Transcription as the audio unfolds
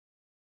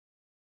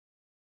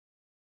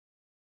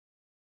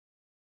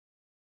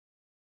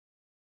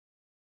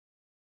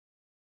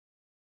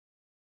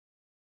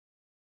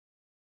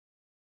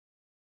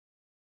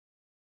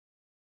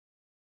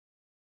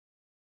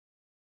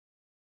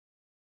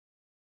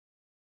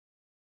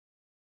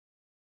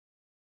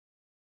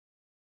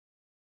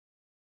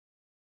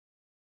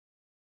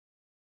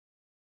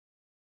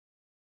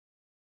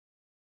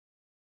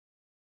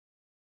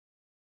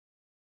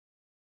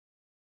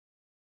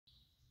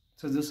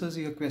So this is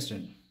your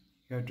question.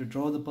 You have to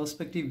draw the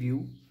perspective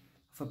view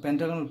of a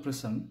pentagonal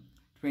prism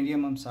 20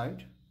 mm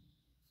side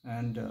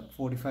and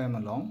 45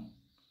 mm long,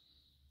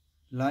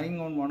 lying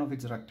on one of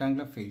its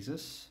rectangular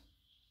faces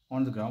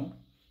on the ground,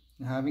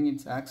 having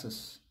its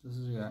axis. This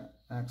is your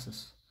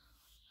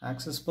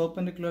axis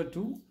perpendicular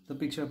to the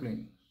picture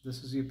plane.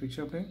 This is your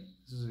picture plane.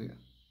 This is here.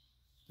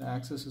 The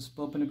axis is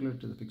perpendicular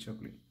to the picture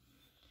plane.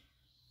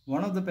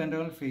 One of the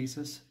pentagonal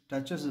faces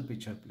touches the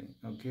picture plane.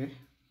 Okay,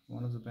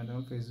 one of the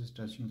pentagonal faces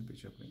touching the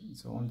picture plane.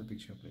 It's on the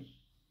picture plane.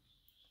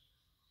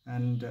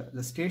 And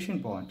the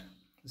station point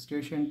is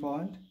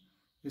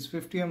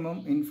 50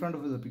 mm in front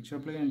of the picture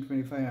plane and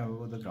 25 mm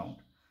over the ground,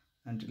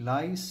 and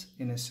lies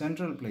in a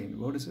central plane.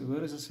 Where is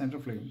the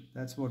central plane?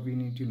 That's what we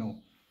need to know,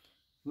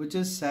 which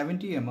is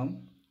 70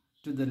 mm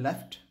to the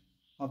left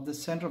of the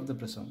center of the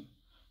prism.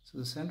 So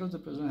the center of the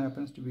prism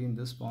happens to be in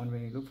this point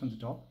when you look from the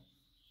top.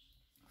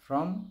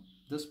 From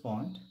this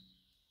point,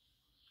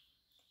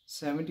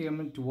 70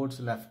 mm towards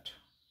the left.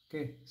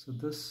 Okay, so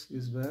this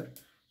is where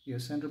your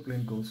center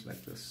plane goes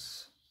like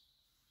this.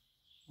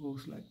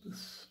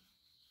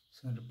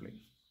 Center plane,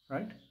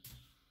 right?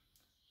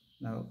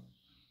 Now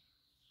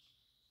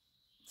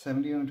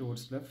 70 mm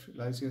towards left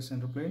lies your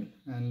center plane,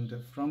 and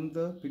from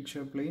the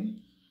picture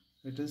plane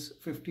it is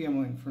 50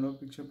 mm in front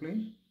of picture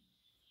plane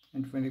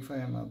and 25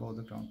 mm above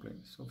the ground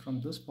plane. So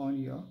from this point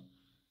you are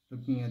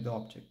looking at the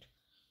object.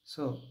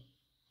 So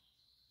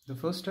the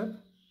first step,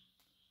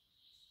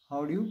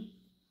 how do you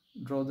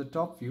draw the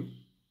top view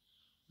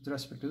with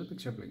respect to the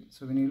picture plane?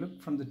 So when you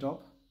look from the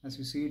top, as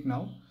you see it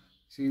now,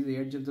 see the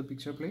edge of the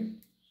picture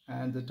plane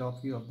and the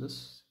top view of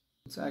this,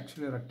 it's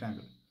actually a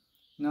rectangle.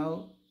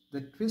 Now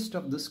the twist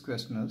of this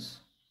question is,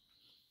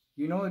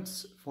 you know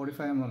it's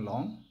 45 mm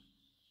long,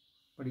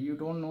 but you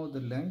don't know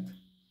the length,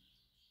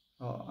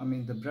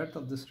 the breadth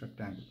of this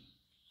rectangle.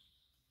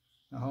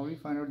 Now how do you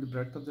find out the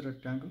breadth of the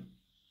rectangle?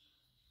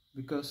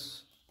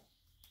 Because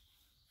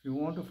if you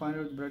want to find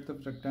out the breadth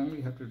of the rectangle,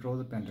 you have to draw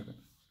the pentagon,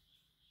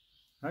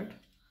 right?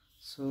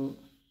 So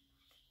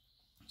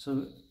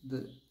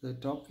the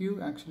top view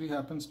actually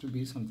happens to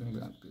be something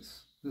like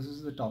this. This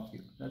is the top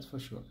view, that's for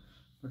sure.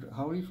 But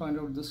how do you find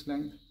out this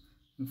length?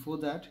 And for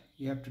that,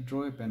 you have to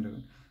draw a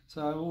pentagon.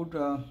 So I would,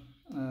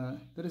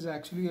 there is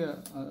actually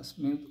a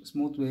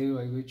smooth way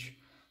by which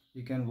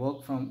you can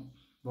work from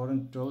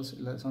bottom to toes.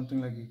 Something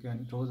like you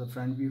can draw the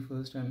front view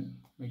first and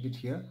make it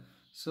here.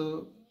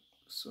 So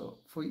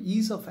for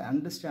ease of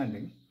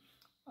understanding,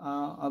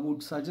 I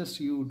would suggest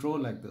you draw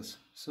like this.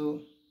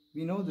 So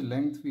we know the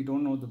length, we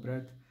don't know the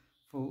breadth.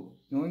 For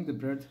knowing the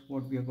breadth,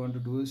 what we are going to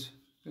do is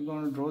we're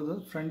going to draw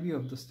the front view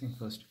of this thing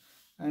first,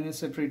 and in a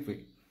separate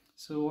way.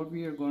 So what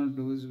we are going to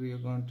do is we are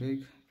going to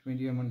take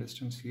 20 mm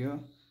distance here,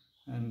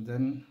 and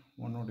then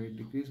 108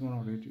 degrees,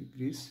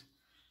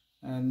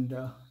 and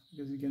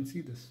because you can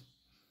see this,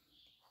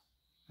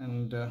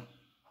 and you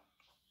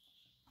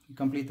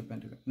complete the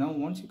pentagon. Now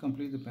once you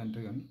complete the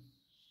pentagon,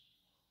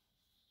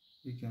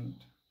 you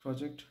can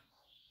project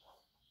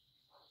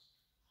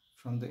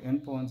from the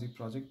end points, you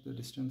project the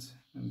distance,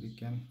 and we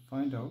can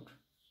find out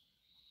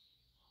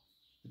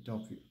the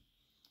top view.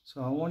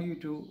 So I want you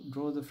to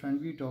draw the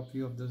front view, top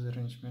view of this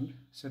arrangement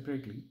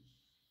separately.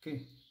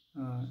 Okay,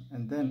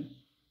 and then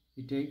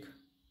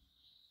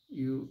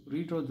you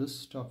redraw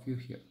this top view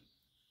here.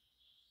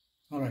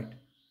 Alright,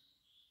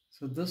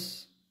 so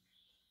this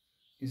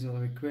is our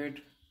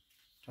required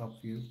top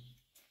view.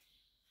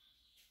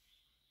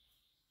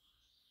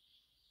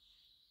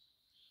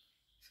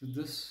 So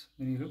this,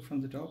 when you look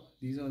from the top,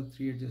 these are the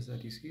three edges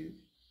that you see,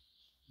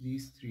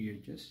 these three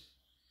edges,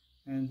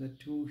 and the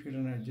two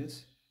hidden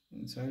edges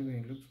inside when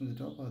you look from the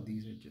top are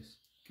these edges.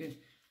 Okay,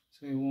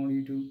 so I want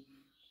you to,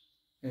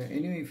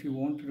 anyway, if you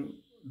want to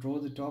draw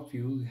the top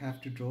view, you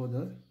have to draw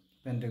the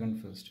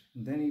pentagon first,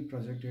 and then you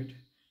project it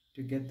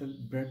to get the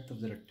breadth of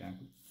the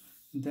rectangle.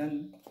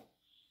 Then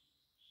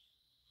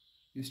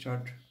you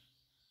start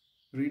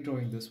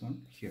redrawing this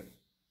one here.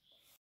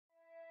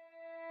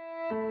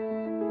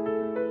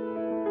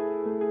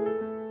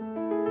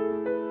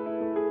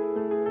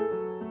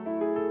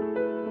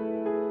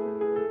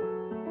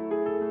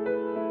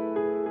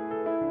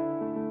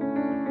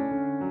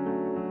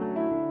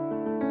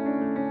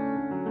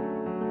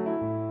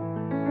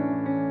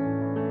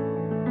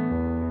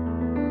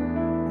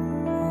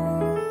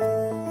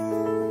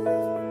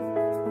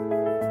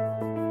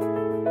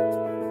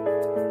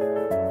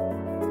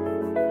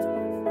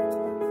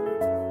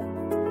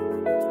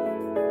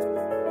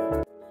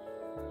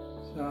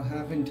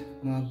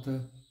 Mark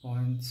the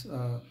points,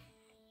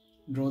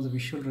 draw the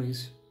visual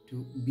rays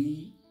to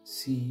B,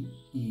 C,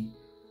 E.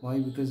 Why?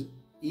 Because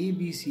A,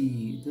 B, C,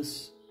 E,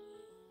 this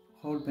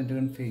whole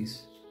pentagon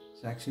face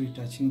is actually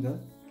touching the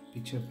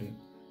picture plane.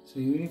 So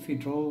even if you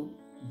draw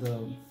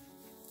the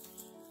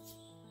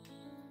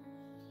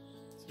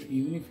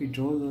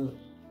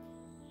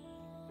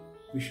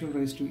visual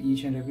rays to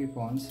each and every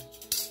points,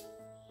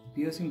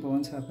 piercing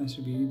points happens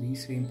to be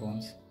these same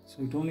points.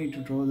 So you don't need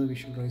to draw the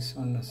visual rays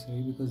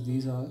unnecessarily, because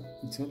these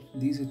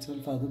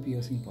itself are the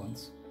piercing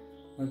points.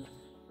 But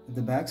at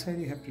the back side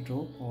you have to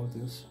draw all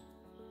this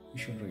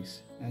visual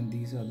rays, and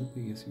these are the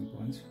piercing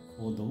points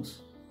for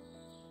those.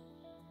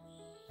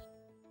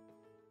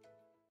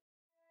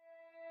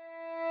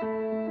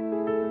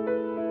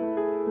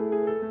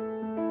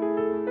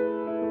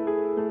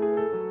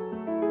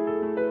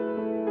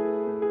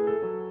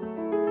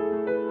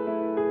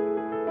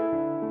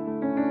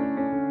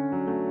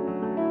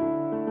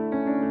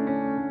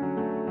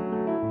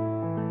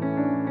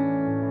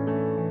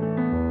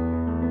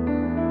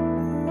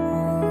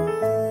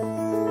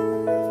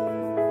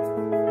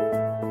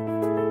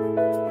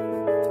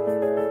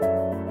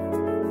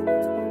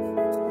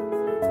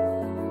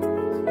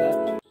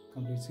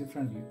 The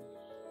front view.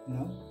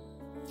 Now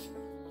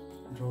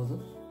draw the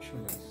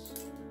shoulders.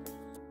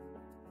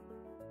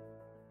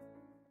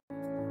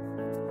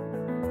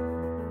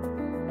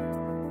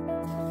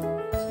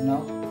 So now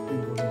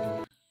we'll go to the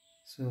top.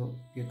 So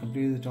we have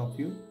completed the top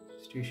view,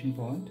 station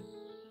point.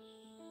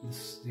 This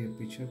is the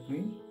picture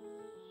plane,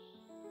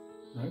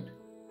 right?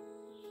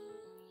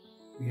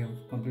 We have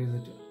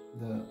completed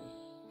the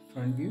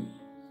front view.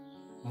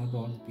 Now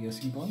draw the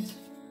piercing points.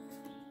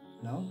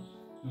 Now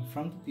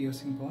from the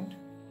piercing point,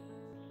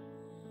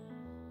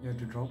 you have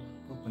to draw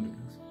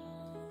perpendiculars.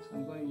 So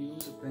I'm going to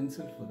use a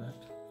pencil for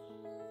that.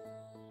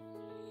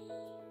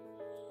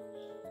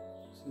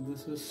 So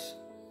this is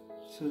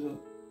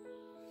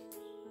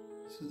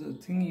the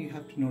thing you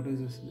have to notice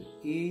is the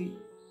A,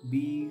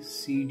 B,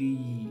 C, D,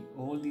 E.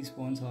 All these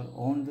points are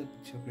on the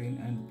picture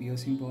plane, and the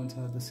piercing points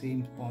are the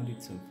same point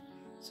itself.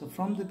 So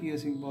from the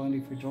piercing point,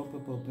 if we drop a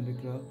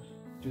perpendicular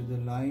to the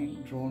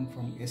line drawn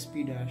from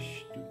SP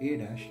dash to A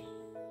dash,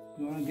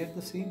 you want to get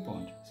the same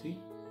point. See?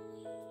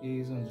 A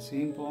is on the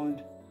same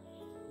point,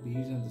 B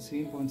is on the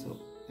same point. So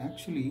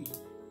actually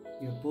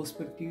your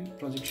perspective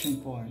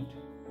projection point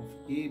of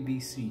A, B,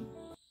 C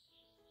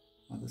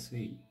are the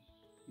same.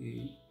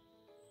 A,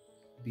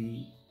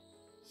 B,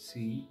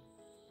 C,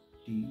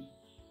 D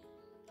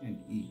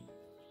and E.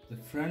 The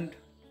front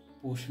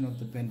portion of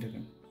the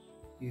pentagon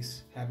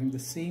is having the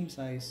same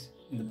size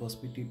in the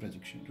perspective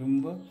projection.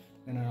 Remember,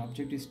 when an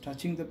object is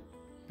touching the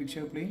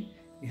picture plane,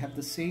 you have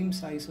the same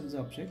size of the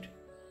object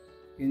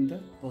in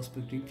the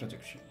perspective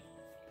projection.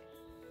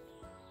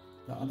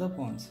 The other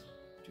points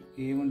to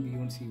A1,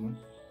 B1, C1,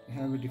 they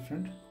have a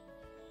different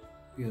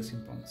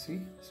piercing point.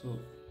 See, so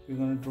we're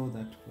going to draw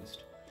that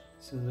first.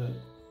 So the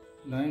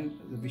line,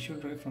 the visual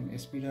ray from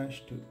SP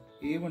dash to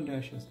A1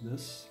 dash is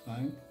this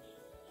line.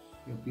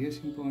 Your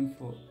piercing point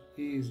for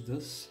A is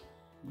this.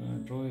 I'm going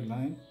to draw a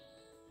line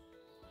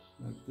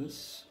like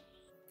this.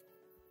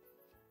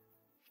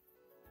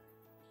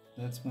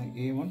 That's my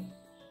A1.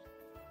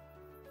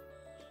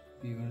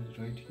 B1 is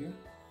right here.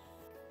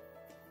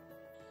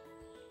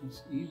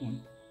 It's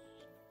E1.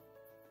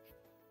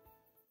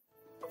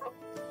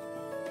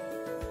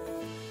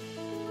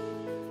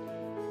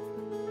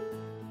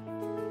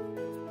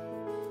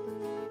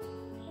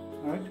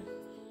 Alright.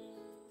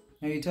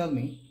 Now you tell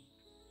me,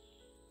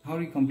 how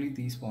do you complete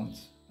these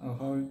points, or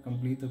how do you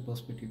complete the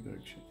perspective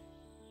projection?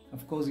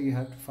 Of course, you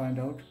have to find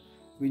out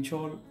which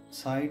all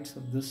sides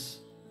of this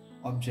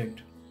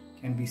object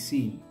can be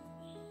seen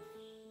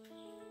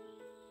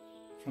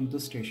from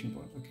this station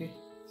point. Okay,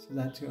 so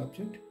that's your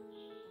object.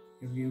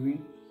 You're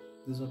viewing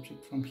this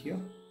object from here,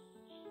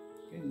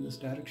 okay, in this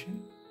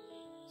direction.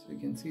 So you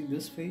can see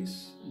this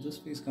face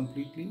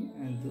completely,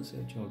 and this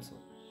edge also,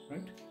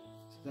 right?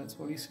 So that's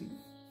what you see.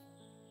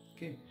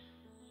 Okay,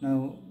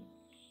 now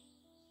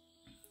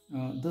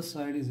this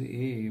side is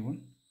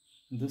A1,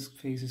 and this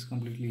face is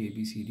completely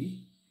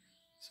ABCD.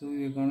 So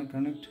we are going to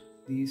connect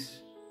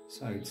these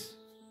sides.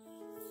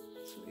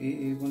 So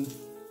A1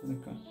 going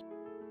to come.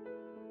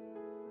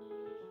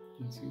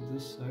 You can see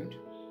this side.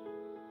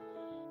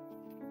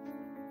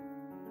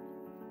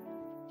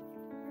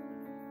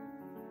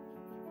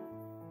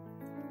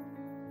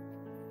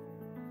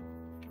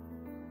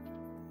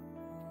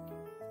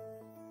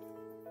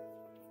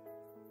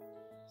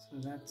 So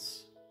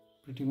that's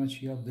pretty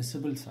much your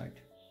visible side.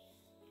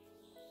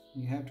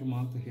 You have to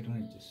mark the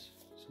hidden edges.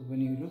 So when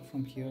you look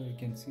from here, you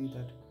can see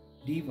that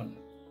D1,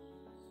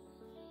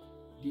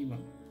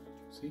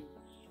 see,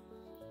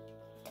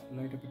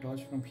 light up a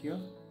torch from here,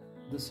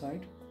 this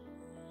side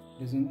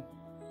doesn't,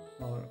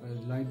 or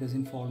light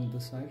doesn't fall on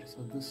this side,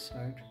 so this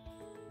side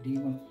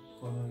D1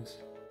 corner is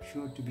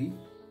sure to be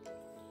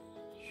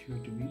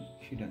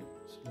hidden.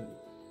 So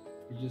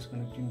we're just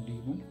connecting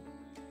D1,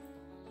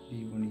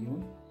 E1,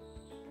 D1,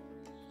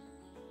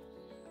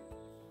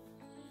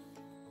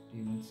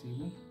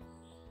 C1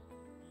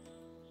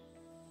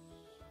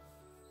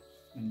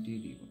 and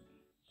D1.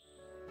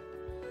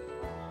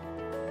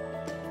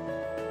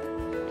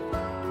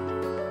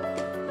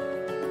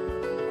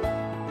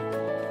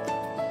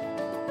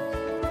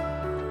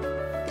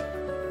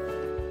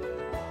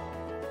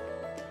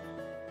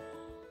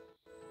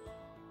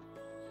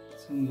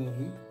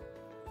 Similarly,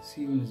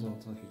 C1 is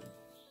also hidden.